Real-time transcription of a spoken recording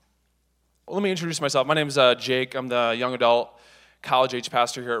Let me introduce myself. My name is Jake. I'm the young adult college-age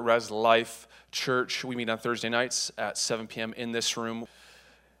pastor here at Res Life Church. We meet on Thursday nights at 7 p.m. in this room.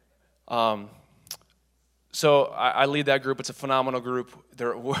 So I lead that group. It's a phenomenal group.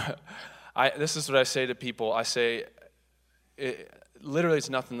 This is what I say to people. I say, literally, it's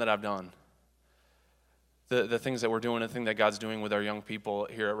nothing that I've done. The things that we're doing, the thing that God's doing with our young people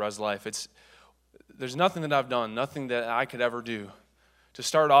here at Res Life, there's nothing that I've done, nothing that I could ever do. To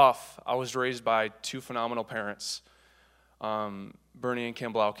start off, I was raised by two phenomenal parents, Bernie and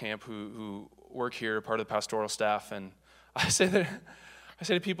Kim Blaukamp, who work here, part of the pastoral staff. And I say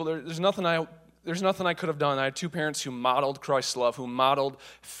to people, there's nothing I could have done. I had two parents who modeled Christ's love, who modeled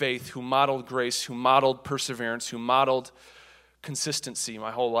faith, who modeled grace, who modeled perseverance, who modeled consistency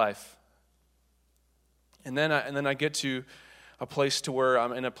my whole life. And then I get to a place to where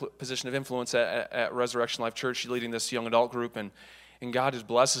I'm in a position of influence at Resurrection Life Church, leading this young adult group, and God just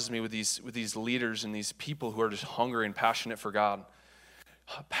blesses me with these leaders and these people who are just hungry and passionate for God,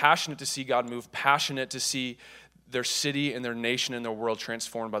 passionate to see God move, passionate to see their city and their nation and their world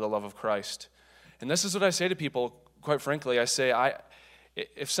transformed by the love of Christ. And this is what I say to people, quite frankly. I say,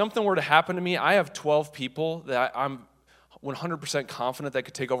 if something were to happen to me, I have 12 people that I'm 100% confident that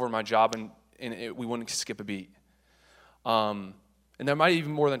could take over my job and we wouldn't skip a beat. And there might be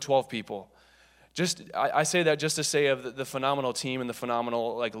even more than 12 people. I say that just to say of the phenomenal team and the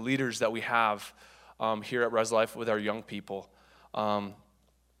phenomenal leaders that we have here at Res Life with our young people.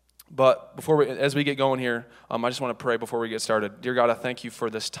 But as we get going here, I just want to pray before we get started. Dear God, I thank you for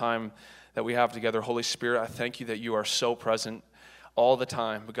this time that we have together. Holy Spirit, I thank you that you are so present all the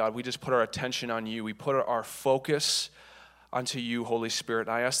time. But God, we just put our attention on you. We put our focus unto you, Holy Spirit.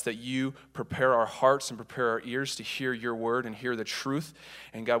 And I ask that you prepare our hearts and prepare our ears to hear your word and hear the truth.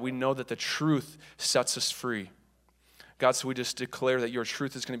 And God, we know that the truth sets us free. God, so we just declare that your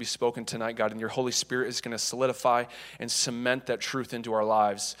truth is going to be spoken tonight, God, and your Holy Spirit is going to solidify and cement that truth into our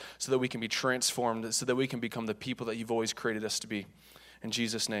lives so that we can be transformed, so that we can become the people that you've always created us to be. In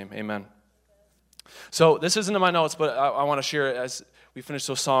Jesus' name, amen. So this isn't in my notes, but I want to share it as we finish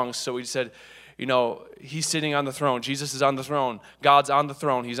those songs. So we said, he's sitting on the throne. Jesus is on the throne. God's on the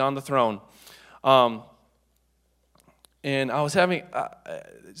throne. He's on the throne. And I was having,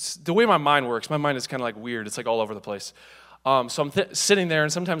 the way my mind works, my mind is kind of weird. It's all over the place. So I'm sitting there,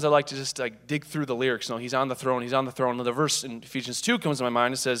 and sometimes I like to just dig through the lyrics. He's on the throne. He's on the throne. And the verse in Ephesians 2 comes to my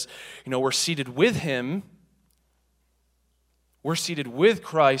mind. It says, we're seated with him. We're seated with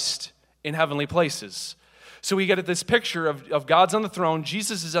Christ in heavenly places. So we get this picture of God's on the throne.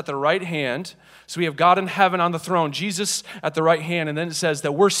 Jesus is at the right hand. So we have God in heaven on the throne, Jesus at the right hand. And then it says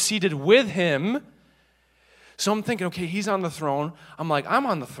that we're seated with him. So I'm thinking, okay, he's on the throne. I'm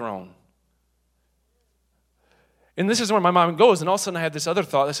on the throne. And this is where my mind goes. And all of a sudden I had this other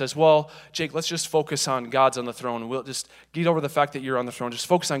thought that says, well, Jake, let's just focus on God's on the throne. We'll just get over the fact that you're on the throne. Just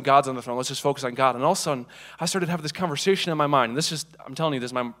focus on God's on the throne. Let's just focus on God. And all of a sudden I started to have this conversation in my mind. And I'm telling you,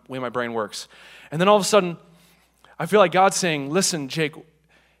 this is the way my brain works. And then all of a sudden, I feel like God's saying, listen, Jake,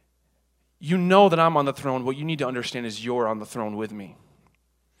 you know that I'm on the throne. What you need to understand is you're on the throne with me.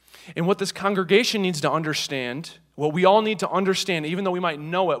 And what this congregation needs to understand, what we all need to understand, even though we might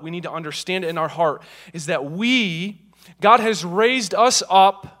know it, we need to understand it in our heart, is that God has raised us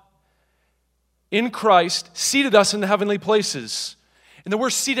up in Christ, seated us in the heavenly places. And that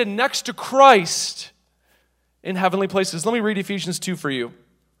we're seated next to Christ in heavenly places. Let me read Ephesians 2 for you.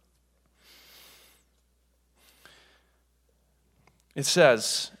 It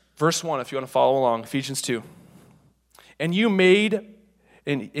says, verse 1, if you want to follow along, Ephesians 2. And you made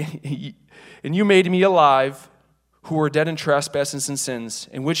me alive, who were dead in trespasses and sins,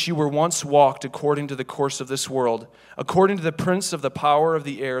 in which you were once walked according to the course of this world, according to the prince of the power of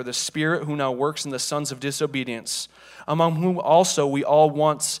the air, the spirit who now works in the sons of disobedience, among whom also we all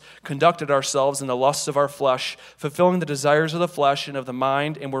once conducted ourselves in the lusts of our flesh, fulfilling the desires of the flesh and of the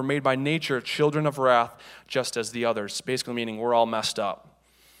mind, and were made by nature children of wrath, just as the others. Basically meaning we're all messed up.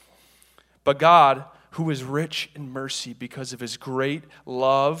 But God, who is rich in mercy because of his great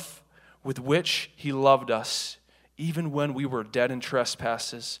love with which he loved us, even when we were dead in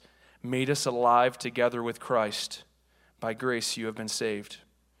trespasses, made us alive together with Christ. By grace you have been saved.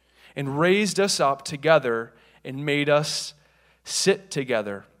 And raised us up together and made us sit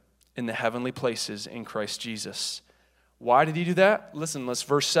together in the heavenly places in Christ Jesus. Why did he do that? Listen,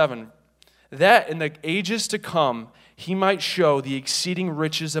 verse 7. That in the ages to come he might show the exceeding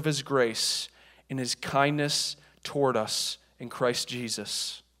riches of his grace in his kindness toward us in Christ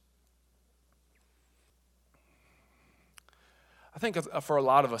Jesus. I think for a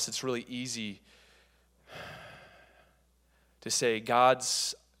lot of us, it's really easy to say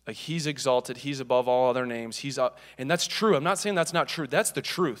God's Like he's exalted, he's above all other names, he's up. And that's true. I'm not saying that's not true. That's the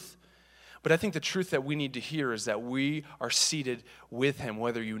truth. But I think the truth that we need to hear is that we are seated with him,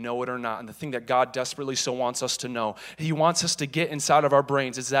 whether you know it or not. And the thing that God desperately so wants us to know, he wants us to get inside of our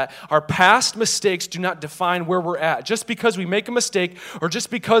brains, is that our past mistakes do not define where we're at. Just because we make a mistake or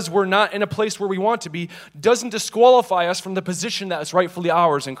just because we're not in a place where we want to be doesn't disqualify us from the position that is rightfully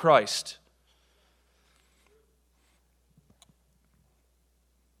ours in Christ.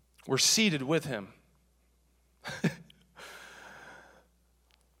 We're seated with him.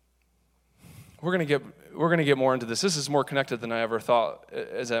 We're gonna get more into this. This is more connected than I ever thought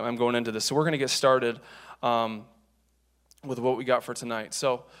as I'm going into this. So we're gonna get started with what we got for tonight.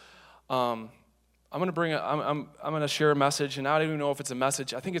 So I'm gonna share a message, and I don't even know if it's a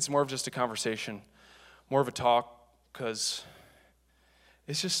message. I think it's more of just a conversation, more of a talk, because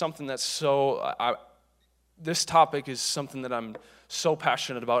it's just something that's so. This topic is something that I'm so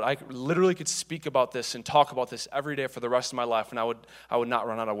passionate about. I literally could speak about this and talk about this every day for the rest of my life, and I would not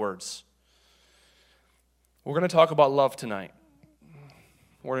run out of words. We're going to talk about love tonight.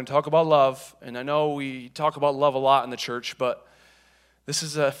 We're going to talk about love, and I know we talk about love a lot in the church, but this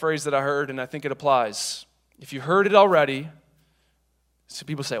is a phrase that I heard, and I think it applies. If you heard it already, so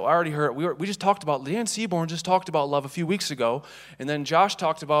people say, well, I already heard it. We just talked about, Dan Seaborn just talked about love a few weeks ago, and then Josh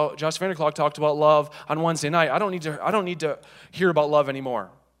Vanderklok talked about love on Wednesday night. I don't need to hear about love anymore.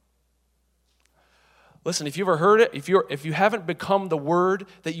 Listen, if you've ever heard it, if you haven't become the word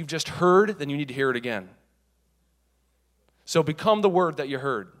that you've just heard, then you need to hear it again. So become the word that you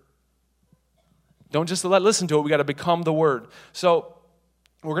heard. Don't just listen to it. We got to become the word. So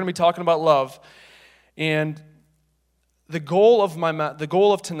we're going to be talking about love, and the goal of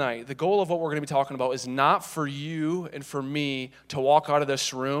tonight, the goal of what we're going to be talking about is not for you and for me to walk out of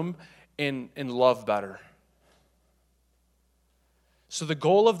this room and love better. So the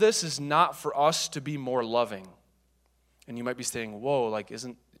goal of this is not for us to be more loving. And you might be saying, whoa, like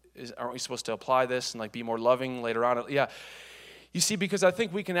aren't we supposed to apply this and like be more loving later on? Yeah. You see, because I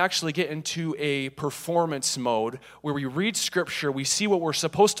think we can actually get into a performance mode where we read Scripture, we see what we're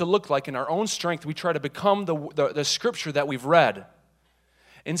supposed to look like in our own strength, we try to become the Scripture that we've read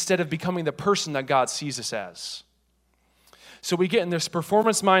instead of becoming the person that God sees us as. So we get in this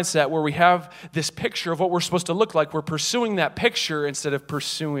performance mindset where we have this picture of what we're supposed to look like. We're pursuing that picture instead of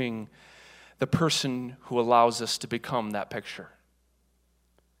pursuing the person who allows us to become that picture.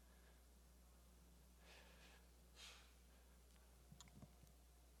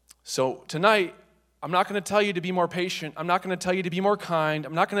 So tonight, I'm not going to tell you to be more patient. I'm not going to tell you to be more kind.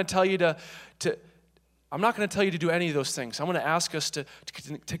 I'm not going to tell you to do any of those things. I'm going to ask us to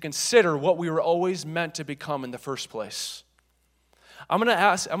consider what we were always meant to become in the first place. I'm going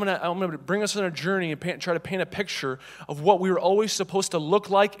to bring us on a journey and try to paint a picture of what we were always supposed to look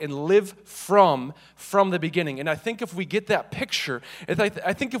like and live from the beginning. And I think if we get that picture,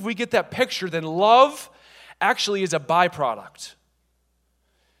 then love actually is a byproduct.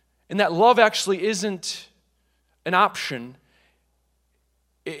 And that love actually isn't an option.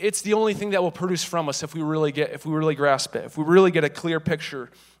 It's the only thing that will produce from us if we really grasp it, if we really get a clear picture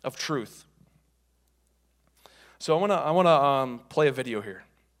of truth. So I want to play a video here,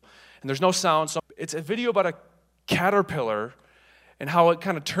 and there's no sound. So it's a video about a caterpillar and how it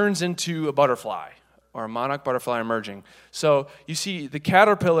kind of turns into a butterfly, or a monarch butterfly emerging. So you see the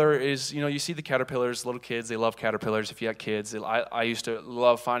caterpillar is, you see the caterpillars, little kids, they love caterpillars. If you have kids, I used to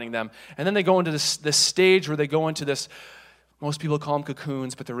love finding them. And then they go into this stage where they go into this, most people call them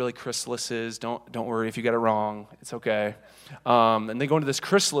cocoons, but they're really chrysalises. Don't worry if you get it wrong. It's okay. And they go into this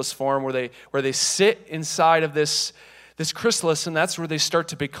chrysalis form where they sit inside of this chrysalis, and that's where they start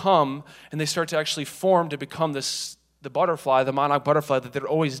to become, and they start to actually form to become the butterfly, the monarch butterfly that they're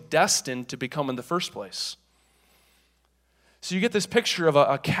always destined to become in the first place. So you get this picture of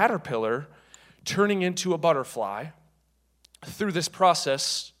a caterpillar turning into a butterfly through this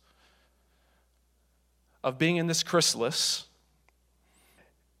process of being in this chrysalis.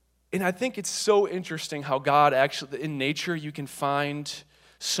 And I think it's so interesting how God actually, in nature, you can find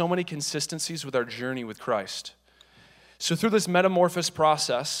so many consistencies with our journey with Christ. So through this metamorphosis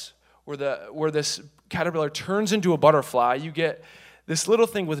process, where this caterpillar turns into a butterfly, you get this little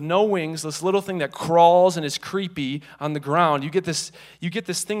thing with no wings, this little thing that crawls and is creepy on the ground. You get this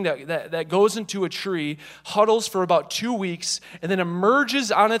thing that goes into a tree, huddles for about 2 weeks, and then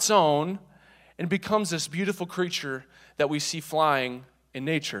emerges on its own and becomes this beautiful creature that we see flying in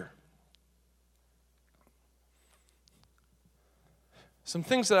nature. Some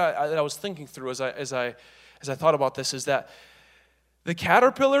things that I was thinking through as I thought about this is that the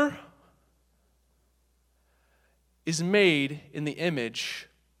caterpillar is made in the image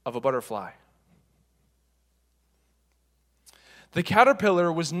of a butterfly. The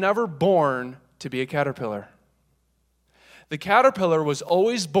caterpillar was never born to be a caterpillar. The caterpillar was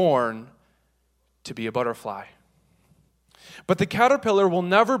always born to be a butterfly. But the caterpillar will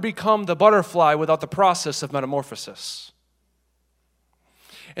never become the butterfly without the process of metamorphosis.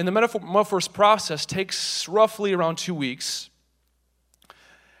 And the metamorphosis process takes roughly around 2 weeks.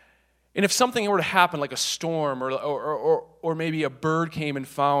 And if something were to happen, like a storm, or maybe a bird came and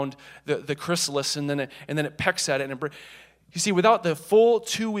found the chrysalis, and then it pecks at it, you see, without the full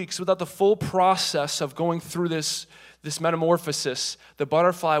 2 weeks, without the full process of going through this metamorphosis, the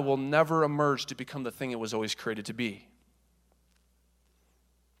butterfly will never emerge to become the thing it was always created to be.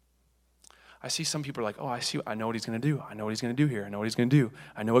 I see some people are like, oh, I know what he's going to do. I know what he's going to do here. I know what he's going to do.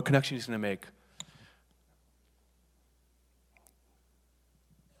 I know what connection he's going to make.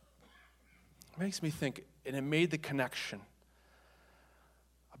 It makes me think, and it made the connection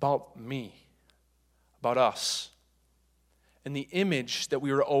about me, about us, and the image that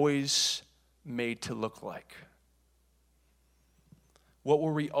we were always made to look like. What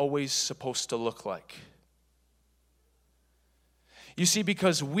were we always supposed to look like? You see,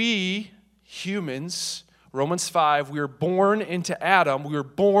 because we, humans, Romans 5, we were born into Adam, we were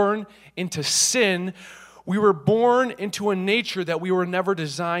born into sin, we were born into a nature that we were never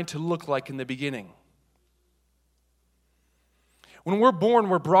designed to look like in the beginning. When we're born,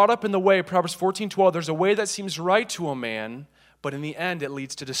 we're brought up in the way, Proverbs 14:12, there's a way that seems right to a man, but in the end it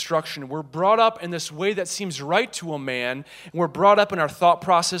leads to destruction. We're brought up in this way that seems right to a man, and we're brought up and our thought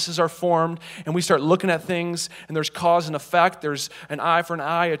processes are formed, and we start looking at things, and there's cause and effect. There's an eye for an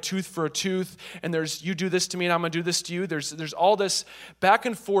eye, a tooth for a tooth, and there's you do this to me and I'm going to do this to you. There's all this back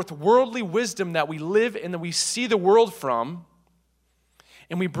and forth worldly wisdom that we live and that we see the world from,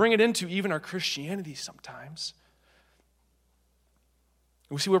 and we bring it into even our Christianity sometimes.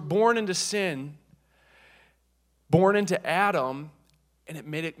 We see we're born into sin, born into Adam, and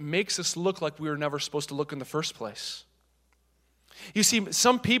it makes us look like we were never supposed to look in the first place. You see,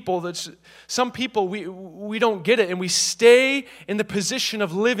 some people we don't get it, and we stay in the position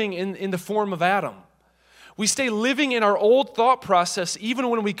of living in the form of Adam. We stay living in our old thought process even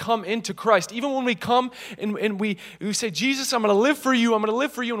when we come into Christ. Even when we come and we say, Jesus, I'm going to live for you, I'm going to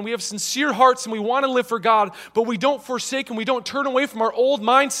live for you, and we have sincere hearts and we want to live for God, but we don't forsake and we don't turn away from our old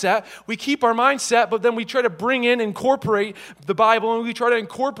mindset. We keep our mindset, but then we try to bring in, incorporate the Bible, and we try to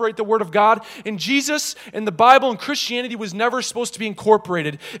incorporate the Word of God. And Jesus and the Bible and Christianity was never supposed to be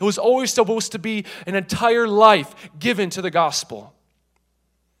incorporated. It was always supposed to be an entire life given to the gospel.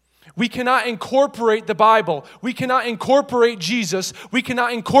 We cannot incorporate the Bible. We cannot incorporate Jesus. We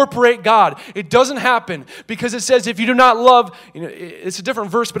cannot incorporate God. It doesn't happen because it says if you do not love, it's a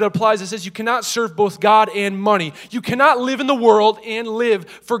different verse, but it applies. It says you cannot serve both God and money. You cannot live in the world and live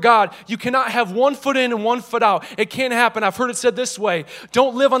for God. You cannot have one foot in and one foot out. It can't happen. I've heard it said this way: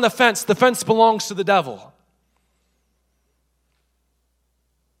 don't live on the fence. The fence belongs to the devil.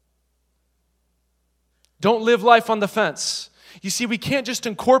 Don't live life on the fence. You see, we can't just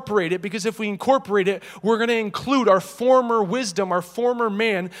incorporate it, because if we incorporate it, we're going to include our former wisdom, our former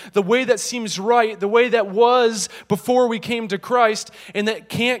man, the way that seems right, the way that was before we came to Christ, and that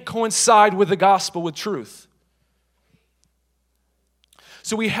can't coincide with the gospel, with truth.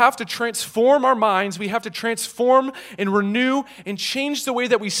 So we have to transform our minds, we have to transform and renew and change the way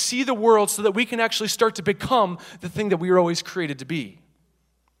that we see the world so that we can actually start to become the thing that we were always created to be.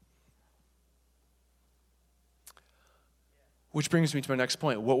 Which brings me to my next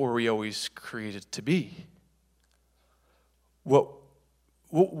point. What were we always created to be? What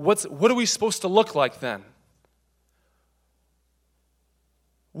are we supposed to look like then?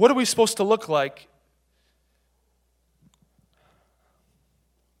 What are we supposed to look like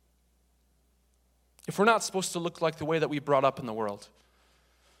if we're not supposed to look like the way that we brought up in the world?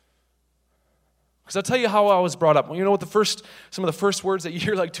 Because I'll tell you how I was brought up. Well, you know what some of the first words that you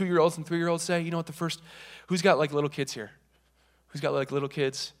hear like 2-year-olds and 3-year-olds say? You know what who's got like little kids here? Who's got like little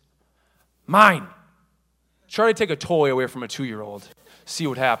kids? Mine. Try to take a toy away from a 2-year-old. See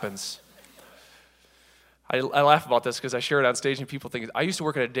what happens. I laugh about this because I share it on stage and people think, I used to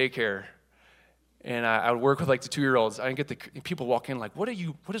work at a daycare and I would work with like the 2-year-olds. I get people walk in like, what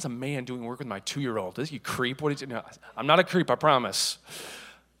is a man doing work with my 2-year-old? Is he a creep? No, I'm not a creep, I promise.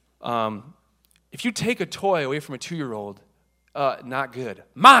 If you take a toy away from a 2-year-old, not good.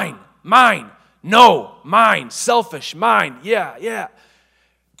 Mine. No, mine, selfish, mine, yeah.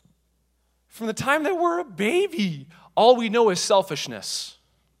 From the time that we're a baby, all we know is selfishness.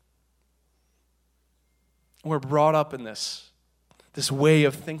 We're brought up in this way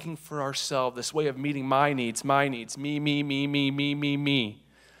of thinking for ourselves, this way of meeting my needs, me.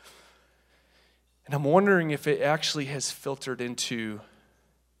 And I'm wondering if it actually has filtered into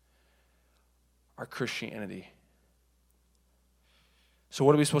our Christianity. So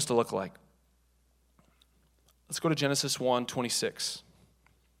what are we supposed to look like? Let's go to Genesis 1:26.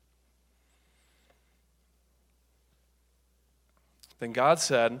 Then God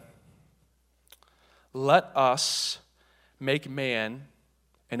said, "Let us make man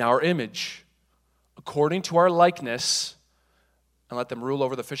in our image, according to our likeness, and let them rule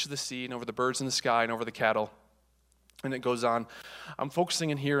over the fish of the sea and over the birds in the sky and over the cattle." And it goes on. I'm focusing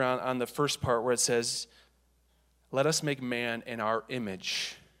in here on the first part where it says, "Let us make man in our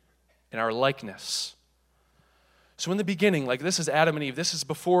image, in our likeness." So in the beginning, like this is Adam and Eve. This is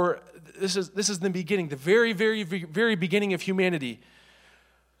the beginning, the very, very, very beginning of humanity.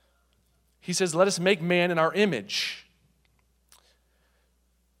 He says, "Let us make man in our image."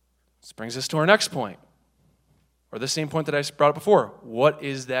 This brings us to our next point, or the same point that I brought up before. What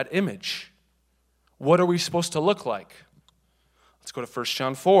is that image? What are we supposed to look like? Let's go to 1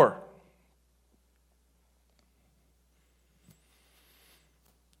 John 4.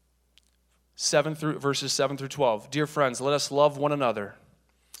 Verses 7 through 12. Dear friends, let us love one another,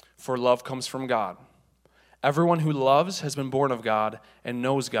 for love comes from God. Everyone who loves has been born of God and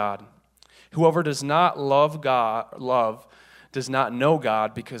knows God. Whoever does not love does not know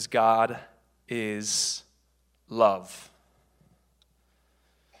God, because God is love.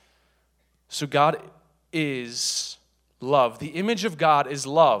 So God is love. The image of God is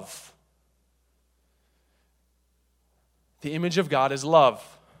love. The image of God is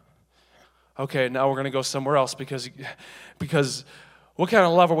love. Okay, now we're going to go somewhere else because what kind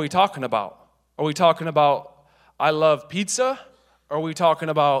of love are we talking about? Are we talking about I love pizza? Are we talking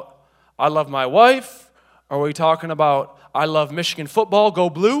about I love my wife? Are we talking about I love Michigan football, go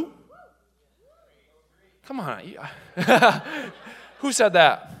blue? Come on. Who said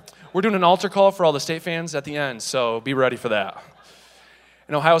that? We're doing an altar call for all the State fans at the end, so be ready for that.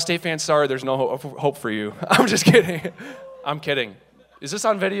 And Ohio State fans, sorry, there's no hope for you. I'm just kidding. I'm kidding. Is this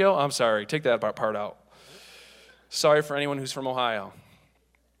on video? I'm sorry. Take that part out. Sorry for anyone who's from Ohio.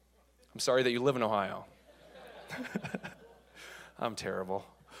 I'm sorry that you live in Ohio. I'm terrible.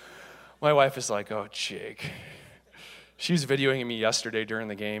 My wife is like, "Oh, Jake." She was videoing me yesterday during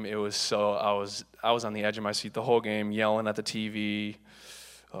the game. It was so, I was on the edge of my seat the whole game, yelling at the TV.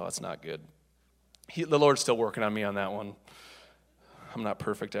 Oh, it's not good. The Lord's still working on me on that one. I'm not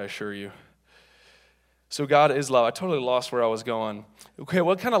perfect, I assure you. So God is love. I totally lost where I was going. Okay,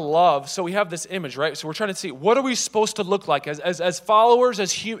 what kind of love? So we have this image, right? So we're trying to see, what are we supposed to look like as followers,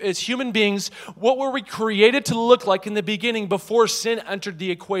 as human beings? What were we created to look like in the beginning before sin entered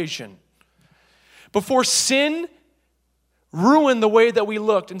the equation? Before sin ruined the way that we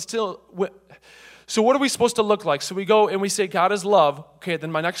looked and still... So what are we supposed to look like? So we go and we say God is love. Okay,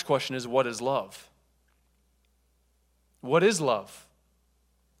 then my next question is, what is love? What is love?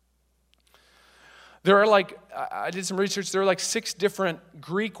 There are I did some research, there are 6 different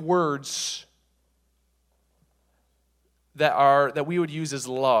Greek words that we would use as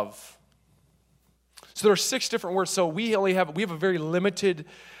love. So there are 6 different words. So we have a very limited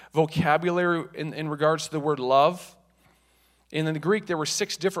vocabulary in regards to the word love. And in the Greek, there were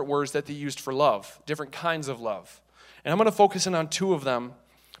 6 different words that they used for love, different kinds of love. And I'm going to focus in on 2 of them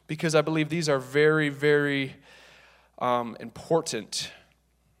because I believe these are very, very important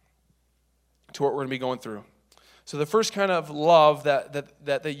to what we're going to be going through. So the first kind of love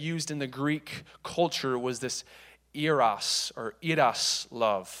that they used in the Greek culture was this eros, or eros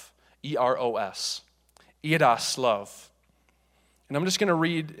love, E-R-O-S, eros love. And I'm just going to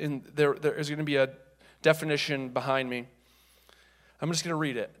read, there is going to be a definition behind me. I'm just going to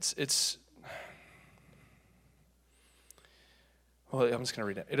read it. I'm just going to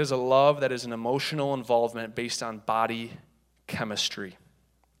read it. It is a love that is an emotional involvement based on body chemistry.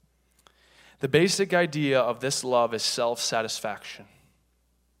 The basic idea of this love is self-satisfaction.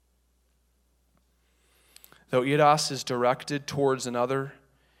 Though eros is directed towards another,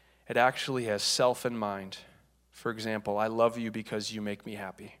 it actually has self in mind. For example, I love you because you make me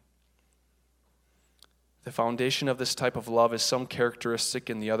happy. The foundation of this type of love is some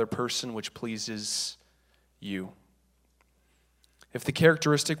characteristic in the other person which pleases you. If the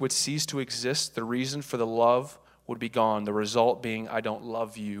characteristic would cease to exist, the reason for the love would be gone, the result being, I don't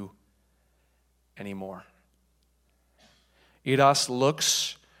love you anymore. Eros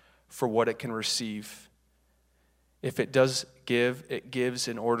looks for what it can receive. If it does give, it gives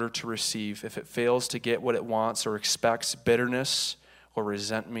in order to receive. If it fails to get what it wants or expects, bitterness or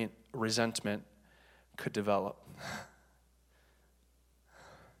resentment could develop.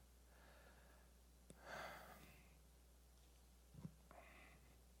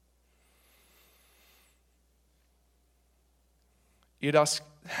 Eros,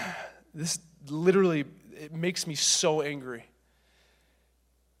 this literally, it makes me so angry.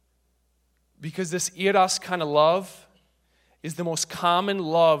 Because this eros kind of love is the most common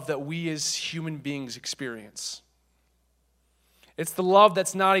love that we as human beings experience. It's the love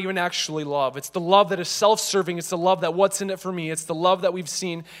that's not even actually love. It's the love that is self-serving. It's the love that what's in it for me. It's the love that we've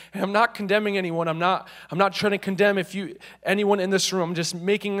seen. And I'm not condemning anyone. I'm not trying to condemn anyone in this room. I'm just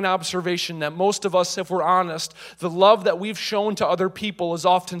making an observation that most of us, if we're honest, the love that we've shown to other people is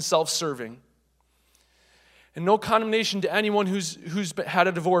often self-serving. And no condemnation to anyone who's had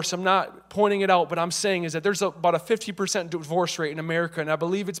a divorce. I'm not pointing it out, but I'm saying is that there's about a 50% divorce rate in America, and I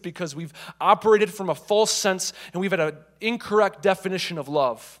believe it's because we've operated from a false sense and we've had an incorrect definition of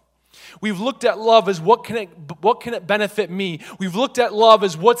love. We've looked at love as what can it benefit me? We've looked at love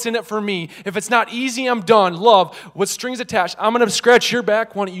as what's in it for me. If it's not easy, I'm done. Love, with strings attached, I'm going to scratch your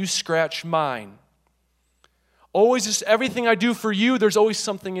back, why don't you scratch mine? Always, just everything I do for you, there's always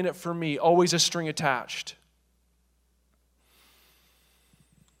something in it for me, always a string attached.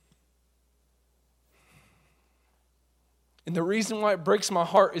 And the reason why it breaks my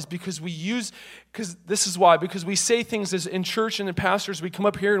heart is because because we say things as in church and in pastors, we come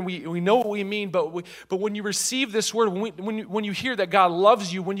up here and we know what we mean, but when you receive this word, when you hear that God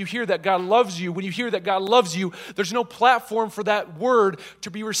loves you, when you hear that God loves you, when you hear that God loves you, there's no platform for that word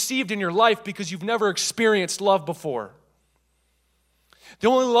to be received in your life because you've never experienced love before. The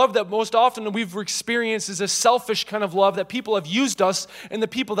only love that most often we've experienced is a selfish kind of love that people have used us, and the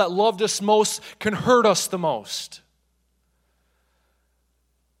people that loved us most can hurt us the most.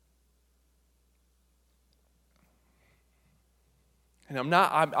 And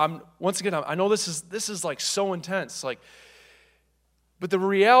I'm once again, I know this is like so intense, but the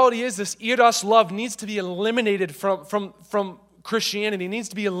reality is this eros love needs to be eliminated from Christianity. It needs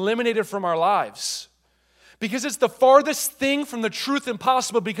to be eliminated from our lives. Because it's the farthest thing from the truth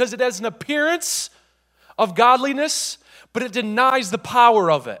impossible, because it has an appearance of godliness, but it denies the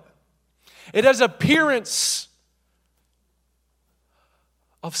power of it. It has appearance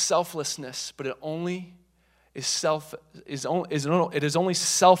of selflessness, but it is only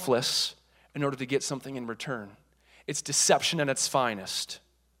selfless in order to get something in return. It's deception at its finest.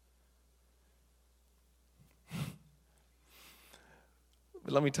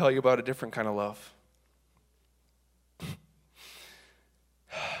 But let me tell you about a different kind of love.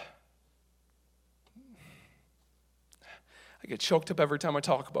 I get choked up every time I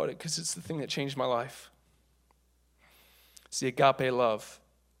talk about it because it's the thing that changed my life. It's the agape love.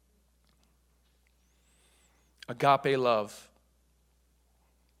 Agape love.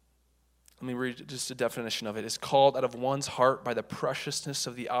 Let me read just a definition of it. It's called out of one's heart by the preciousness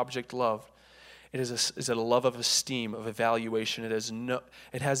of the object loved. It is a love of esteem, of evaluation.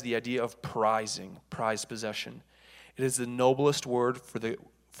 It has the idea of prized possession. It is the noblest word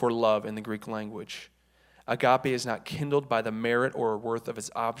for love in the Greek language. Agape is not kindled by the merit or worth of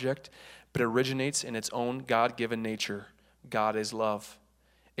its object, but originates in its own God-given nature. God is love.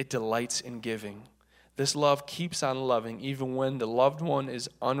 It delights in giving. This love keeps on loving even when the loved one is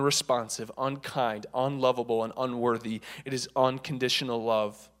unresponsive, unkind, unlovable, and unworthy. It is unconditional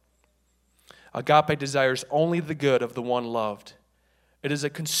love. Agape desires only the good of the one loved. It is a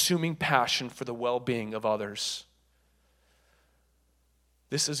consuming passion for the well-being of others.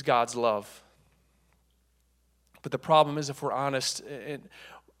 This is God's love. But the problem is, if we're honest,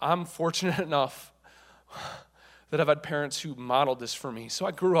 I'm fortunate enough that I've had parents who modeled this for me. So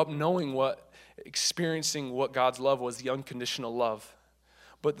I grew up experiencing what God's love was, the unconditional love.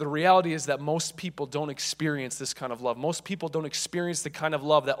 But the reality is that most people don't experience this kind of love. Most people don't experience the kind of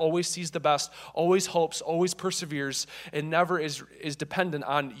love that always sees the best, always hopes, always perseveres, and never is dependent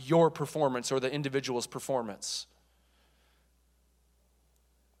on your performance or the individual's performance.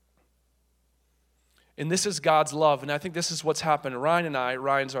 And this is God's love, and I think this is what's happened.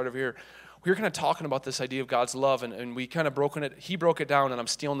 Ryan's right over here, we were kind of talking about this idea of God's love, and we kind of he broke it down, and I'm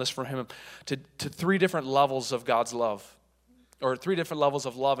stealing this from him, to 3 different levels of God's love, or 3 different levels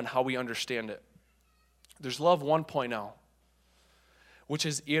of love and how we understand it. There's love 1.0, which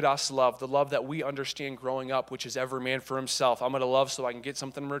is eros love, the love that we understand growing up, which is every man for himself. I'm going to love so I can get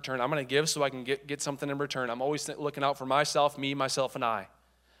something in return. I'm going to give so I can get something in return. I'm always looking out for myself, me, myself, and I.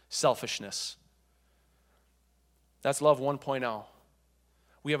 Selfishness. That's love 1.0.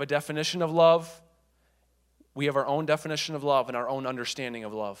 We have a definition of love. We have our own definition of love and our own understanding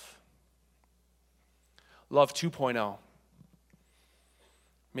of love. Love 2.0.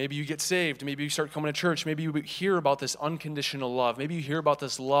 Maybe you get saved. Maybe you start coming to church. Maybe you hear about this unconditional love. Maybe you hear about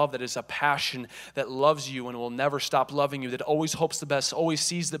this love that is a passion that loves you and will never stop loving you, that always hopes the best, always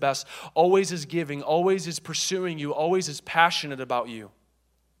sees the best, always is giving, always is pursuing you, always is passionate about you.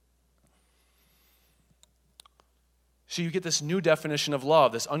 So you get this new definition of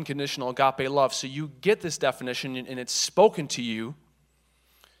love, this unconditional agape love. So you get this definition and it's spoken to you,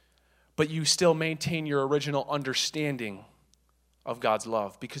 but you still maintain your original understanding of God's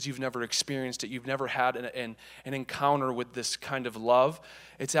love because you've never experienced it. You've never had an encounter with this kind of love.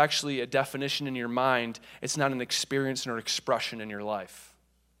 It's actually a definition in your mind. It's not an experience or expression in your life.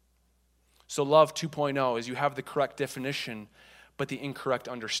 So love 2.0 is you have the correct definition, but the incorrect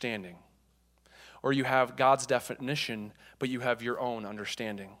understanding. Or you have God's definition, but you have your own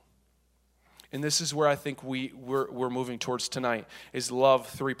understanding. And this is where I think we're moving towards tonight, is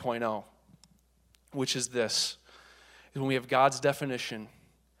love 3.0, which is this. Is when we have God's definition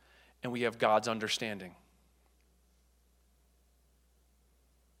and we have God's understanding.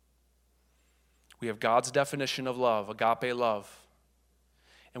 We have God's definition of love, agape love,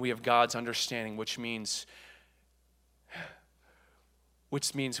 and we have God's understanding, which means what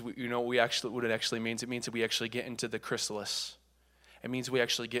it actually means? It means that we actually get into the chrysalis. It means we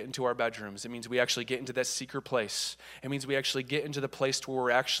actually get into our bedrooms. It means we actually get into that secret place. It means we actually get into the place where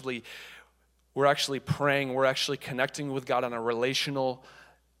we're actually praying, we're actually connecting with God on a relational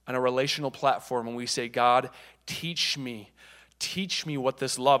platform, and we say, God, teach me what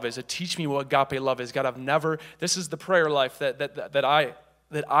this love is. Teach me what agape love is. God, this is the prayer life that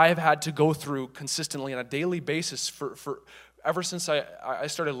I have had to go through consistently on a daily basis for ever since I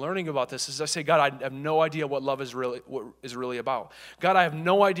started learning about this. Is I say, God, I have no idea what love is really about. God, I have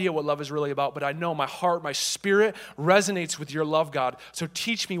no idea what love is really about, but I know my heart, my spirit resonates with your love, God. So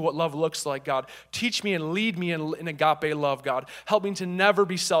teach me what love looks like, God. Teach me and lead me in agape love, God. Help me to never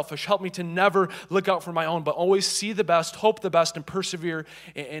be selfish. Help me to never look out for my own, but always see the best, hope the best, and persevere,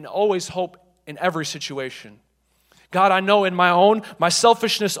 and always hope in every situation. God, I know my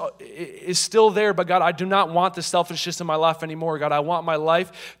selfishness is still there, but God, I do not want the selfishness in my life anymore. God, I want my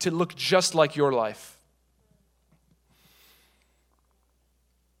life to look just like your life.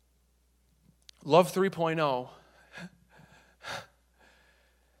 Love 3.0,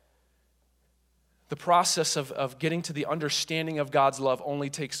 the process of getting to the understanding of God's love only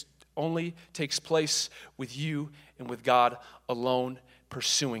takes place with you and with God alone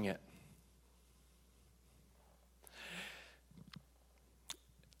pursuing it.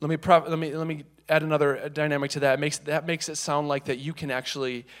 Let me add another dynamic to that. That makes it sound like that you can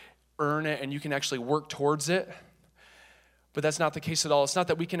actually earn it and you can actually work towards it. But that's not the case at all. It's not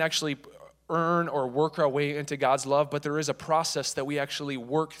that we can actually earn or work our way into God's love, but there is a process that we actually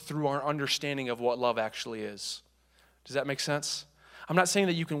work through our understanding of what love actually is. Does that make sense? I'm not saying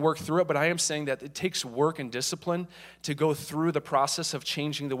that you can work through it, but I am saying that it takes work and discipline to go through the process of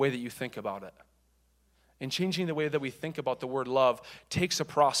changing the way that you think about it. And changing the way that we think about the word love takes a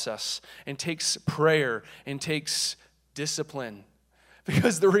process and takes prayer and takes discipline.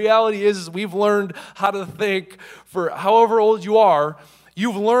 Because the reality is we've learned how to think for however old you are.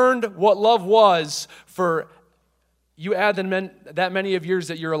 You've learned what love was for, you add that many of years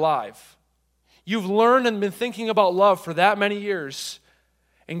that you're alive. You've learned and been thinking about love for that many years.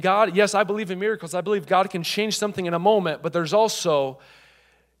 And God, yes, I believe in miracles. I believe God can change something in a moment, but there's also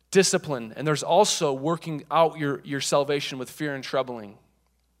discipline, and there's also working out your salvation with fear and trembling.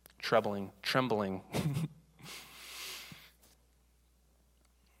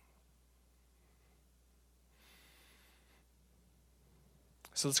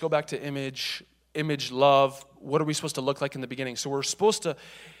 So let's go back to image, love. What are we supposed to look like in the beginning? So we're supposed to,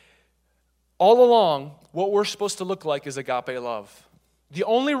 all along, what we're supposed to look like is agape love. The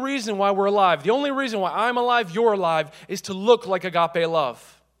only reason why we're alive, the only reason why I'm alive, you're alive, is to look like agape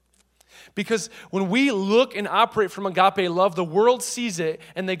love. Because when we look and operate from agape love, the world sees it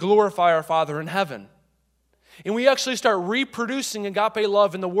and they glorify our Father in heaven. And we actually start reproducing agape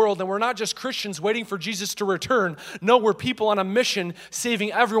love in the world, and we're not just Christians waiting for Jesus to return. No, we're people on a mission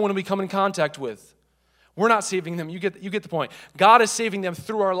saving everyone we come in contact with. We're not saving them. You get the point. God is saving them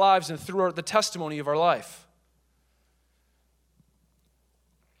through our lives and through the testimony of our life.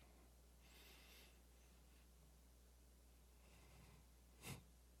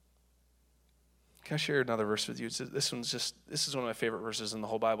 Can I share another verse with you? This is one of my favorite verses in the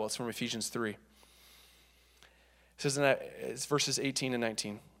whole Bible. It's from Ephesians 3. It says it's verses 18 and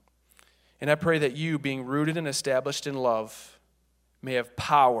 19. And I pray that you, being rooted and established in love, may have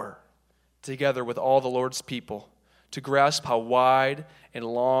power together with all the Lord's people to grasp how wide and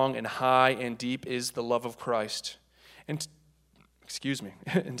long and high and deep is the love of Christ. And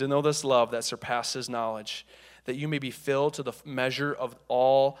and to know this love that surpasses knowledge, that you may be filled to the measure of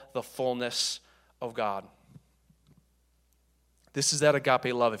all the fullness of God. This is that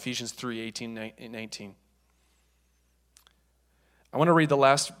agape love, Ephesians 3:18-19. I want to read the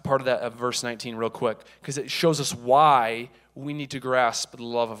last part of that of verse 19 real quick, because it shows us why we need to grasp the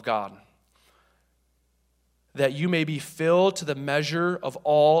love of God. That you may be filled to the measure of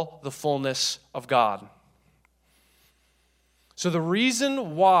all the fullness of God. So the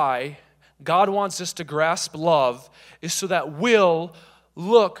reason why God wants us to grasp love is so that we'll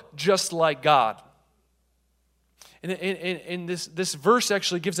look just like God. And this verse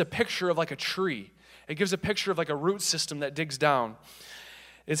actually gives a picture of like a tree. It gives a picture of like a root system that digs down.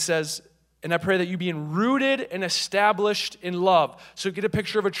 It says, and I pray that you being rooted and established in love. So get a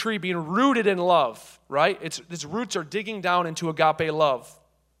picture of a tree being rooted in love, right? Its roots are digging down into agape love.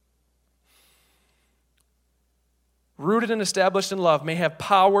 Rooted and established in love, may have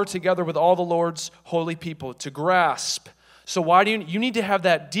power together with all the Lord's holy people to grasp. So why do you need to have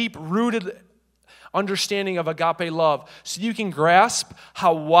that deep-rooted understanding of agape love so you can grasp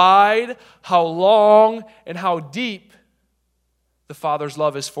how wide, how long, and how deep the Father's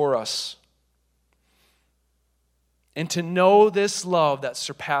love is for us. And to know this love that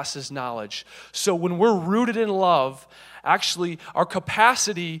surpasses knowledge. So when we're rooted in love, actually our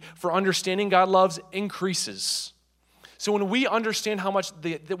capacity for understanding God loves increases. So when we understand how much,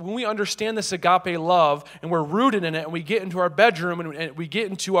 when we understand this agape love and we're rooted in it and we get into our bedroom and we get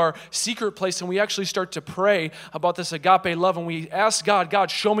into our secret place and we actually start to pray about this agape love and we ask God,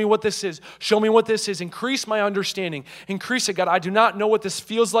 God, show me what this is. Show me what this is. Increase my understanding. Increase it, God. I do not know what this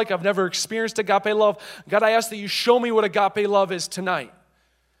feels like. I've never experienced agape love. God, I ask that you show me what agape love is tonight.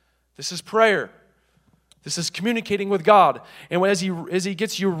 This is prayer. This is communicating with God. And as he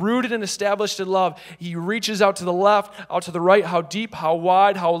gets you rooted and established in love, he reaches out to the left, out to the right, how deep, how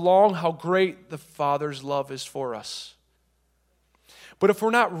wide, how long, how great the Father's love is for us. But if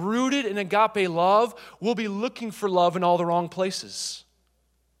we're not rooted in agape love, we'll be looking for love in all the wrong places.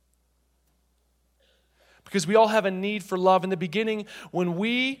 Because we all have a need for love. In the beginning,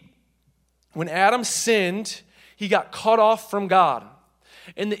 when Adam sinned, he got cut off from God.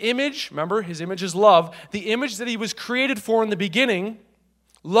 And the image, remember, his image is love. The image that he was created for in the beginning,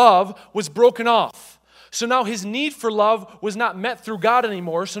 love, was broken off. So now his need for love was not met through God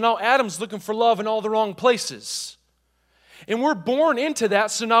anymore. So now Adam's looking for love in all the wrong places. And we're born into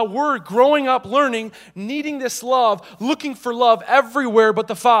that, so now we're growing up, learning, needing this love, looking for love everywhere but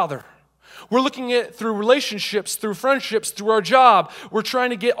the Father. We're looking at it through relationships, through friendships, through our job. We're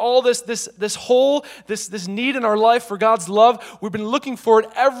trying to get all this need in our life for God's love. We've been looking for it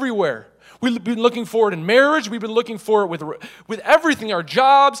everywhere. We've been looking for it in marriage. We've been looking for it with everything, our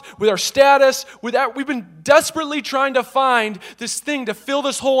jobs, with our status. We've been desperately trying to find this thing to fill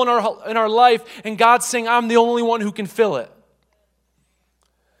this hole in our life, and God's saying, I'm the only one who can fill it.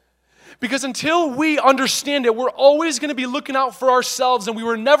 Because until we understand it, we're always going to be looking out for ourselves, and we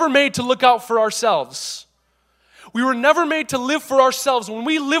were never made to look out for ourselves. We were never made to live for ourselves. When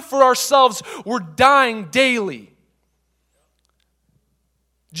we live for ourselves, we're dying daily.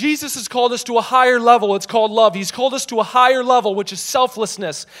 Jesus has called us to a higher level. It's called love. He's called us to a higher level, which is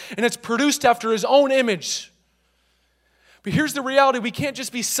selflessness, and it's produced after his own image. But here's the reality. We can't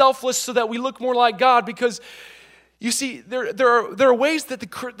just be selfless so that we look more like God, because you see, there are ways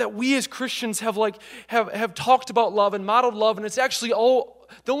that we as Christians have talked about love and modeled love, and it's actually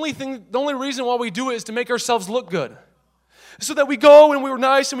the only reason why we do it is to make ourselves look good. So that we go and we're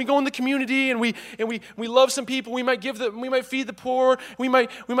nice and we go in the community and we love some people. We might feed the poor. We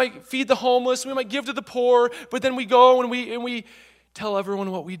might feed the homeless. We might give to the poor. But then we go and we tell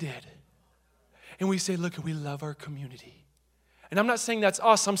everyone what we did, and we say, "Look, we love our community." And I'm not saying that's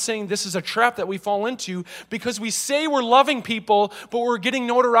us. I'm saying this is a trap that we fall into because we say we're loving people, but we're getting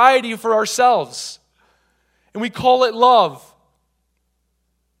notoriety for ourselves. And we call it love.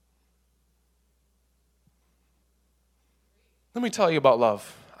 Let me tell you about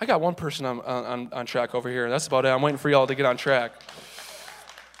love. I got one person on track over here. That's about it. I'm waiting for y'all to get on track.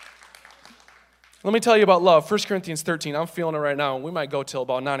 Let me tell you about love. 1 Corinthians 13. I'm feeling it right now. We might go till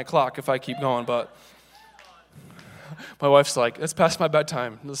about 9 o'clock if I keep going, but my wife's like, it's past my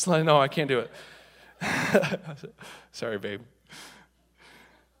bedtime. Let's let her know I can't do it. Sorry, babe.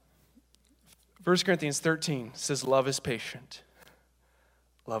 1 Corinthians 13 says, love is patient.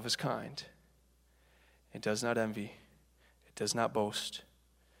 Love is kind. It does not envy. It does not boast.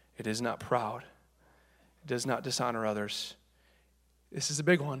 It is not proud. It does not dishonor others. This is a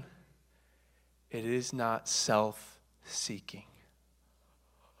big one. It is not self-seeking.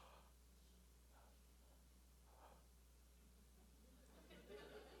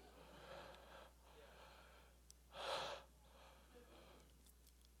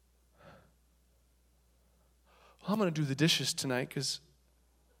 well, I'm going to do the dishes tonight because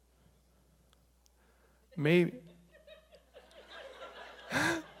maybe.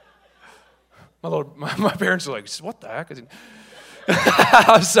 My parents are like, what the heck?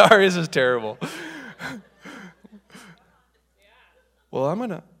 I'm sorry, this is terrible. Well, I'm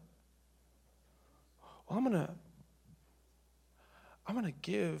gonna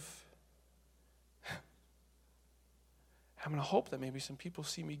give. I'm gonna hope that maybe some people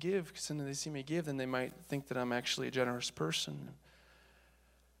see me give, because then they see me give, then they might think that I'm actually a generous person.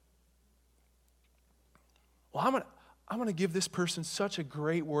 Well, I'm gonna give this person such a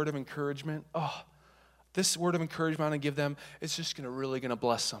great word of encouragement. Oh, this word of encouragement I'm gonna give them, it's just really gonna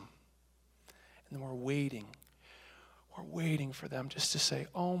bless them. And then we're waiting for them just to say,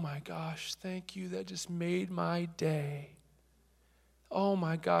 oh my gosh, thank you, that just made my day. Oh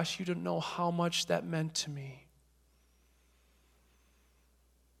my gosh, you don't know how much that meant to me.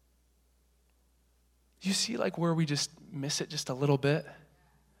 You see like where we just miss it just a little bit?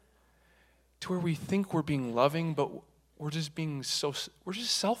 To where we think we're being loving, but we're just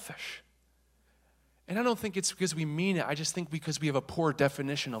selfish. And I don't think it's because we mean it. I just think because we have a poor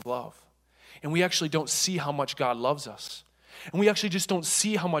definition of love. And we actually don't see how much God loves us. And we actually just don't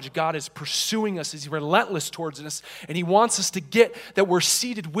see how much God is pursuing us. He's relentless towards us. And He wants us to get that we're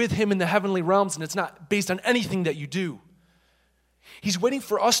seated with Him in the heavenly realms. And it's not based on anything that you do. He's waiting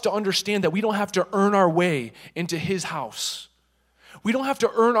for us to understand that we don't have to earn our way into His house. We don't have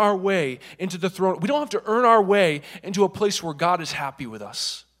to earn our way into the throne. We don't have to earn our way into a place where God is happy with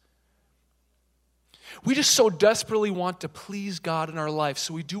us. We just so desperately want to please God in our life,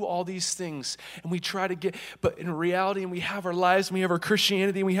 so we do all these things, and we try to get, but in reality, and we have our lives, and we have our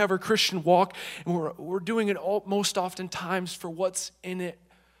Christianity, and we have our Christian walk, and we're doing it most oftentimes for what's in it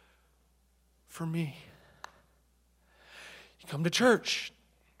for me. You come to church.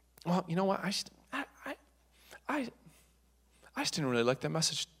 Well, you know what? I just didn't really like that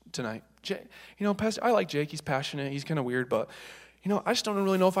message tonight. Pastor, I like Jake. He's passionate. He's kind of weird, but, I just don't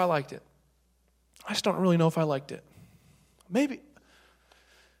really know if I liked it. Maybe.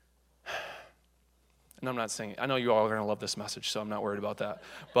 And I'm not saying, I know you all are going to love this message, so I'm not worried about that.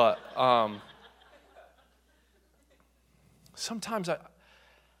 But sometimes I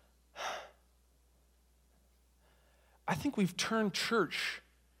think we've turned church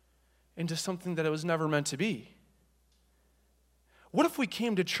into something that it was never meant to be. What if we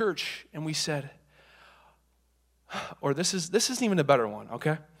came to church and we said, or this isn't even a better one,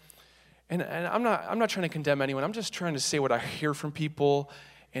 okay? And I'm not trying to condemn anyone. I'm just trying to say what I hear from people,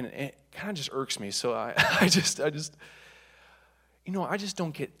 and it kind of just irks me. So I just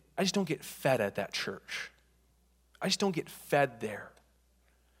don't get fed at that church. I just don't get fed there.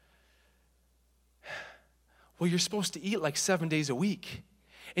 Well, you're supposed to eat like 7 days a week.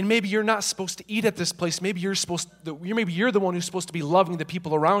 And maybe you're not supposed to eat at this place. Maybe you're the one who's supposed to be loving the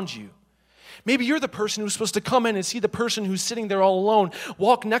people around you. Maybe you're the person who's supposed to come in and see the person who's sitting there all alone,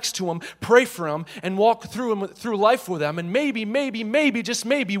 walk next to them, pray for them, and walk through life with them. And maybe, just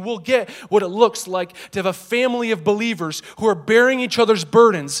maybe, we'll get what it looks like to have a family of believers who are bearing each other's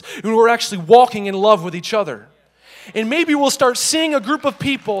burdens, and who are actually walking in love with each other. And maybe we'll start seeing a group of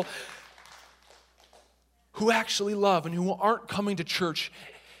people who actually love and who aren't coming to church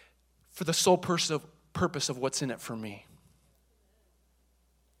for the sole purpose of what's in it for me.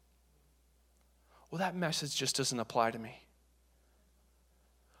 Well, that message just doesn't apply to me.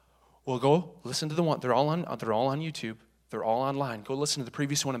 Well, go listen to the one. They're all on YouTube. They're all online. Go listen to the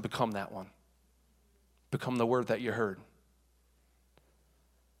previous one and become that one. Become the word that you heard.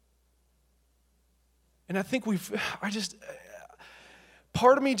 And I think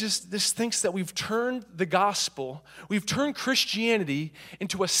part of me just thinks that we've turned the gospel, we've turned Christianity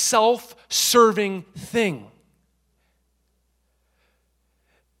into a self-serving thing.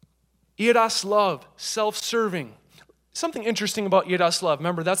 Eros love, self-serving. Something interesting about Eros love.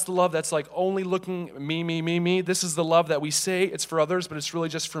 Remember, that's the love that's like only looking me. This is the love that we say it's for others, but it's really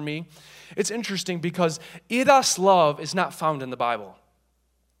just for me. It's interesting because Eros love is not found in the Bible.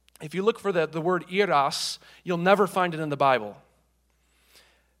 If you look for the word Eros, you'll never find it in the Bible.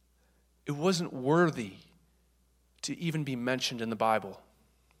 It wasn't worthy to even be mentioned in the Bible.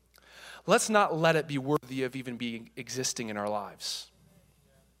 Let's not let it be worthy of even being existing in our lives.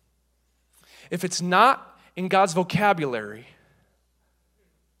 If it's not in God's vocabulary,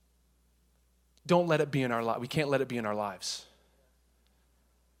 don't let it be in our lives. We can't let it be in our lives.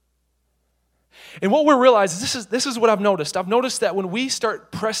 And what we realize is this is what I've noticed. I've noticed that when we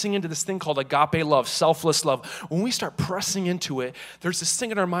start pressing into this thing called agape love, selfless love, when we start pressing into it, there's this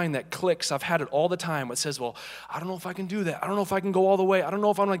thing in our mind that clicks. I've had it all the time. It says, well, I don't know if I can do that. I don't know if I can go all the way. I don't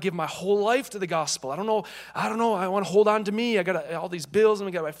know if I'm going to give my whole life to the gospel. I don't know. I want to hold on to me. I got all these bills, and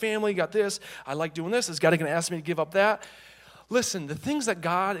I got my family, got this. I like doing this. Is God going to ask me to give up that? Listen, the things that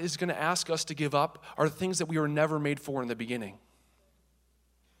God is going to ask us to give up are the things that we were never made for in the beginning.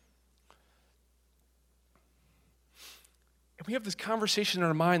 And we have this conversation in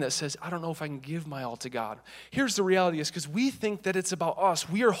our mind that says, I don't know if I can give my all to God. Here's the reality is because we think that it's about us.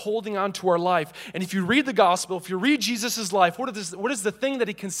 We are holding on to our life. And if you read the gospel, if you read Jesus' life, what is the thing that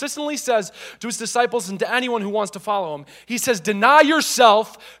he consistently says to his disciples and to anyone who wants to follow him? He says, deny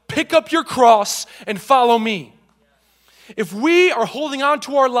yourself, pick up your cross, and follow me. If we are holding on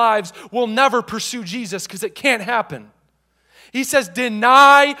to our lives, we'll never pursue Jesus because it can't happen. He says,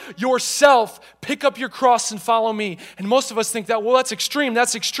 deny yourself, pick up your cross and follow me. And most of us think that, well, that's extreme.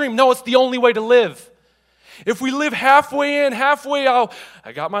 No, it's the only way to live. If we live halfway in, halfway out,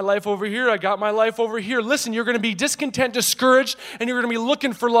 I got my life over here, I got my life over here. Listen, you're going to be discontent, discouraged, and you're going to be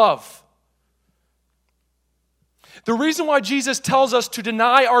looking for love. The reason why Jesus tells us to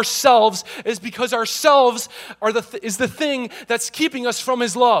deny ourselves is because ourselves is the thing that's keeping us from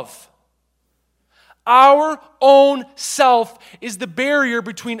his love. Our own self is the barrier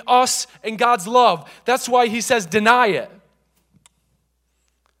between us and God's love. That's why he says, deny it.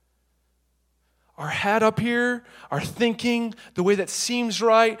 Our head up here, our thinking, the way that seems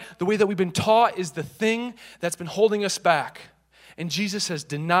right, the way that we've been taught is the thing that's been holding us back. And Jesus says,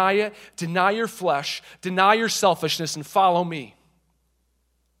 deny it, deny your flesh, deny your selfishness, and follow me.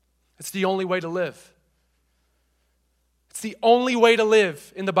 It's the only way to live. It's the only way to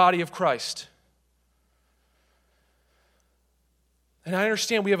live in the body of Christ. And I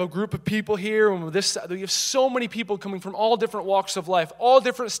understand we have a group of people here, and we have so many people coming from all different walks of life, all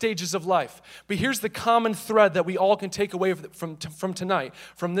different stages of life. But here's the common thread that we all can take away from tonight,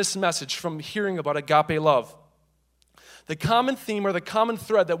 from this message, from hearing about agape love. The common theme or the common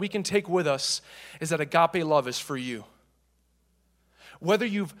thread that we can take with us is that agape love is for you. Whether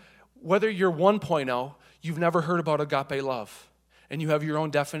you're 1.0, you've never heard about agape love, and you have your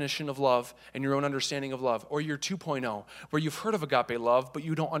own definition of love and your own understanding of love. Or you're 2.0, where you've heard of agape love, but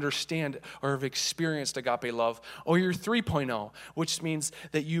you don't understand or have experienced agape love. Or you're 3.0, which means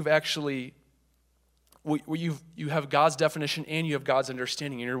that you've actually, you have God's definition and you have God's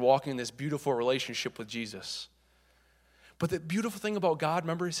understanding, and you're walking in this beautiful relationship with Jesus. But the beautiful thing about God,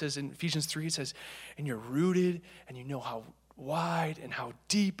 remember it says in Ephesians 3, it says, and you're rooted and you know how wide and how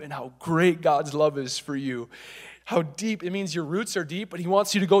deep and how great God's love is for you. How deep, it means your roots are deep, but he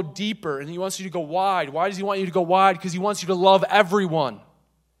wants you to go deeper and he wants you to go wide. Why does he want you to go wide? Because he wants you to love everyone.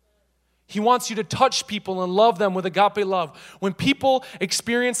 He wants you to touch people and love them with agape love. When people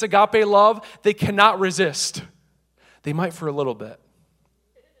experience agape love, they cannot resist. They might for a little bit.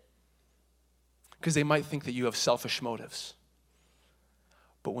 Because they might think that you have selfish motives.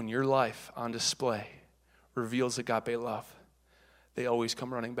 But when your life on display reveals agape love, they always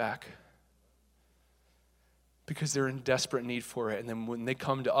come running back. Because they're in desperate need for it. And then when they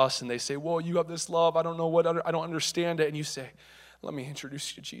come to us and they say, well, you have this love, I don't know what, I don't understand it. And you say, let me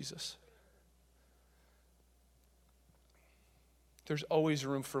introduce you to Jesus. There's always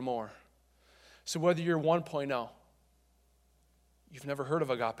room for more. So whether you're 1.0, you've never heard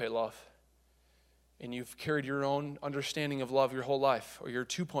of agape love, and you've carried your own understanding of love your whole life, or you're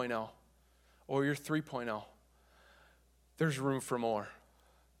 2.0, or you're 3.0, there's room for more.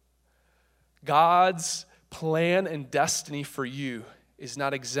 God's plan and destiny for you is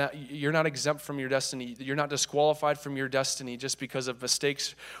not exempt. You're not exempt from your destiny. You're not disqualified from your destiny just because of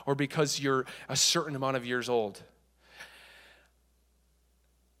mistakes or because you're a certain amount of years old.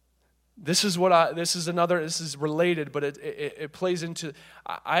 This is related, but it plays into,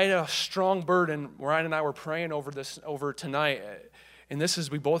 I had a strong burden. Ryan and I were praying over tonight. And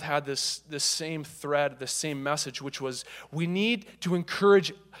we both had this same thread, this same message, which was we need to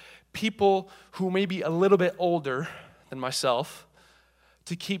encourage people who may be a little bit older than myself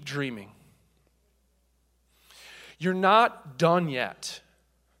to keep dreaming. You're not done yet.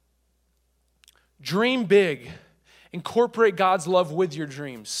 Dream big. Incorporate God's love with your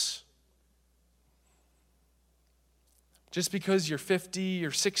dreams. Just because you're 50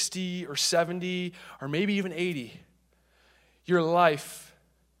 or 60 or 70 or maybe even 80, your life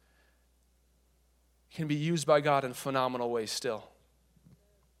can be used by God in phenomenal ways still.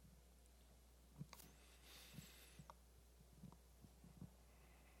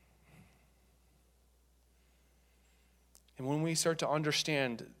 And when we start to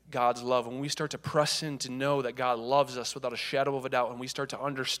understand God's love, when we start to press in to know that God loves us without a shadow of a doubt, and we start to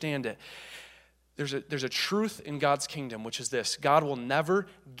understand it, there's a truth in God's kingdom, which is this: God will never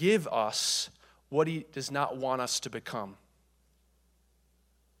give us what he does not want us to become.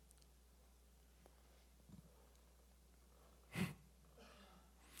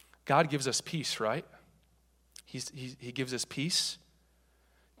 God gives us peace, right? He gives us peace.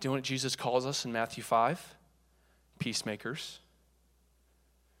 Doing what Jesus calls us in Matthew 5, peacemakers.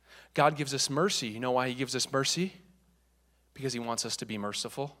 God gives us mercy. You know why he gives us mercy? Because he wants us to be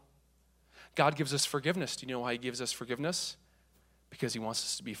merciful. God gives us forgiveness. Do you know why he gives us forgiveness? Because he wants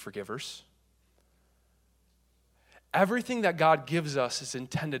us to be forgivers. Everything that God gives us is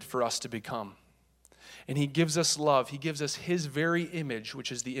intended for us to become. And he gives us love. He gives us his very image,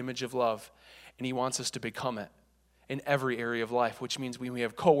 which is the image of love. And he wants us to become it in every area of life, which means when we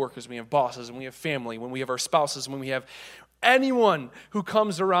have coworkers, when we have bosses, when we have family, when we have our spouses, when we have anyone who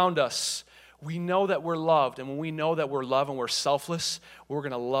comes around us, we know that we're loved. And when we know that we're loved and we're selfless, we're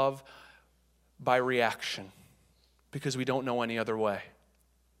going to love by reaction because we don't know any other way.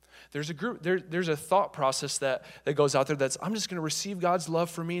 There's a thought process that goes out there that's, I'm just going to receive God's love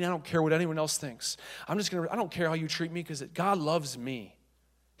for me and I don't care what anyone else thinks. I don't care how you treat me because God loves me.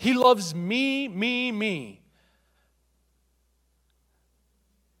 He loves me.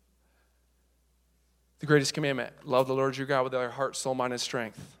 The greatest commandment, love the Lord your God with our heart, soul, mind, and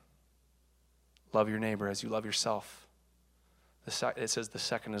strength. Love your neighbor as you love yourself. It says the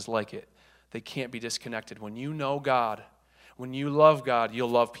second is like it. They can't be disconnected. When you know God, when you love God, you'll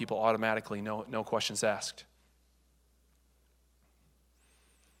love people automatically, no questions asked.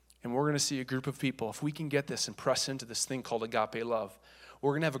 And we're going to see a group of people, if we can get this and press into this thing called agape love,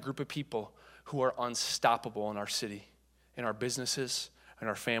 we're going to have a group of people who are unstoppable in our city, in our businesses, in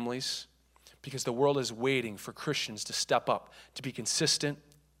our families, because the world is waiting for Christians to step up, to be consistent,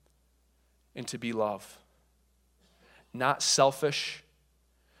 and to be love. Not selfish.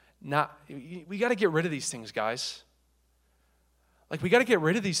 We got to get rid of these things, guys. Like, we got to get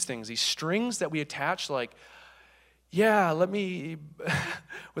rid of these things, these strings that we attach, like, yeah,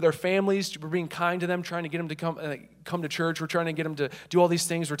 with our families, we're being kind to them, trying to get them to come to church. We're trying to get them to do all these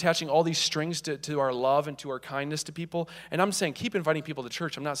things. We're attaching all these strings to our love and to our kindness to people. And I'm saying keep inviting people to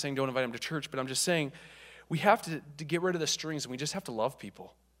church. I'm not saying don't invite them to church, but I'm just saying we have to get rid of the strings and we just have to love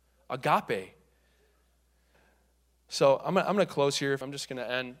people. Agape. So I'm going to close here. I'm just going to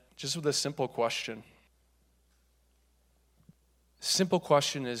end just with a simple question. Simple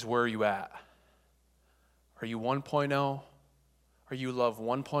question is, where are you at? Are you 1.0? Are you love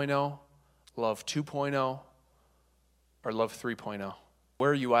 1.0, love 2.0, or love 3.0?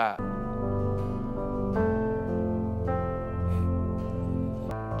 Where are you at?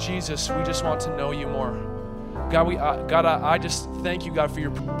 Jesus, we just want to know you more. God, I just thank you, God, for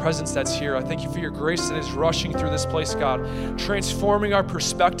your presence that's here. I thank you for your grace that is rushing through this place, God, transforming our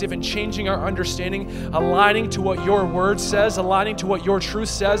perspective and changing our understanding, aligning to what your word says, aligning to what your truth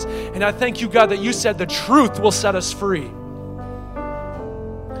says. And I thank you, God, that you said the truth will set us free.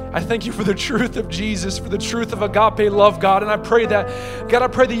 I thank you for the truth of Jesus, for the truth of agape love, God. And I pray that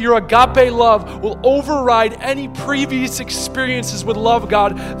your agape love will override any previous experiences with love,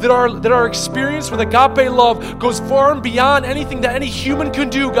 God, that our experience with agape love goes far and beyond anything that any human can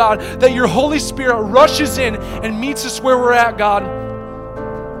do, God, that your Holy Spirit rushes in and meets us where we're at, God.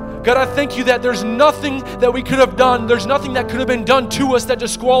 God, I thank you that there's nothing that we could have done. There's nothing that could have been done to us that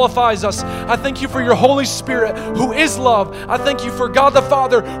disqualifies us. I thank you for your Holy Spirit, who is love. I thank you for God the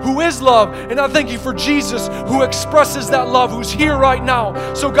Father, who is love. And I thank you for Jesus, who expresses that love, who's here right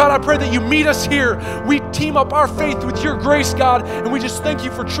now. So God, I pray that you meet us here. We team up our faith with your grace, God, and we just thank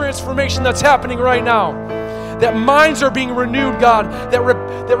you for transformation that's happening right now. That minds are being renewed, God,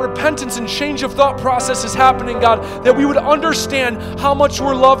 that repentance and change of thought process is happening, God, that we would understand how much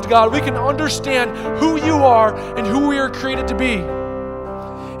we're loved, God. We can understand who you are and who we are created to be.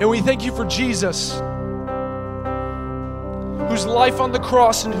 And we thank you for Jesus, whose life on the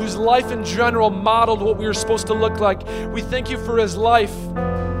cross and whose life in general modeled what we were supposed to look like. We thank you for his life,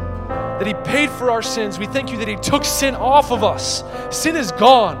 that he paid for our sins. We thank you that he took sin off of us. Sin is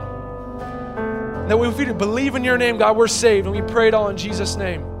gone. That if we believe in your name, God, we're saved. And we pray it all in Jesus'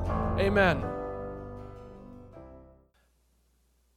 name. Amen.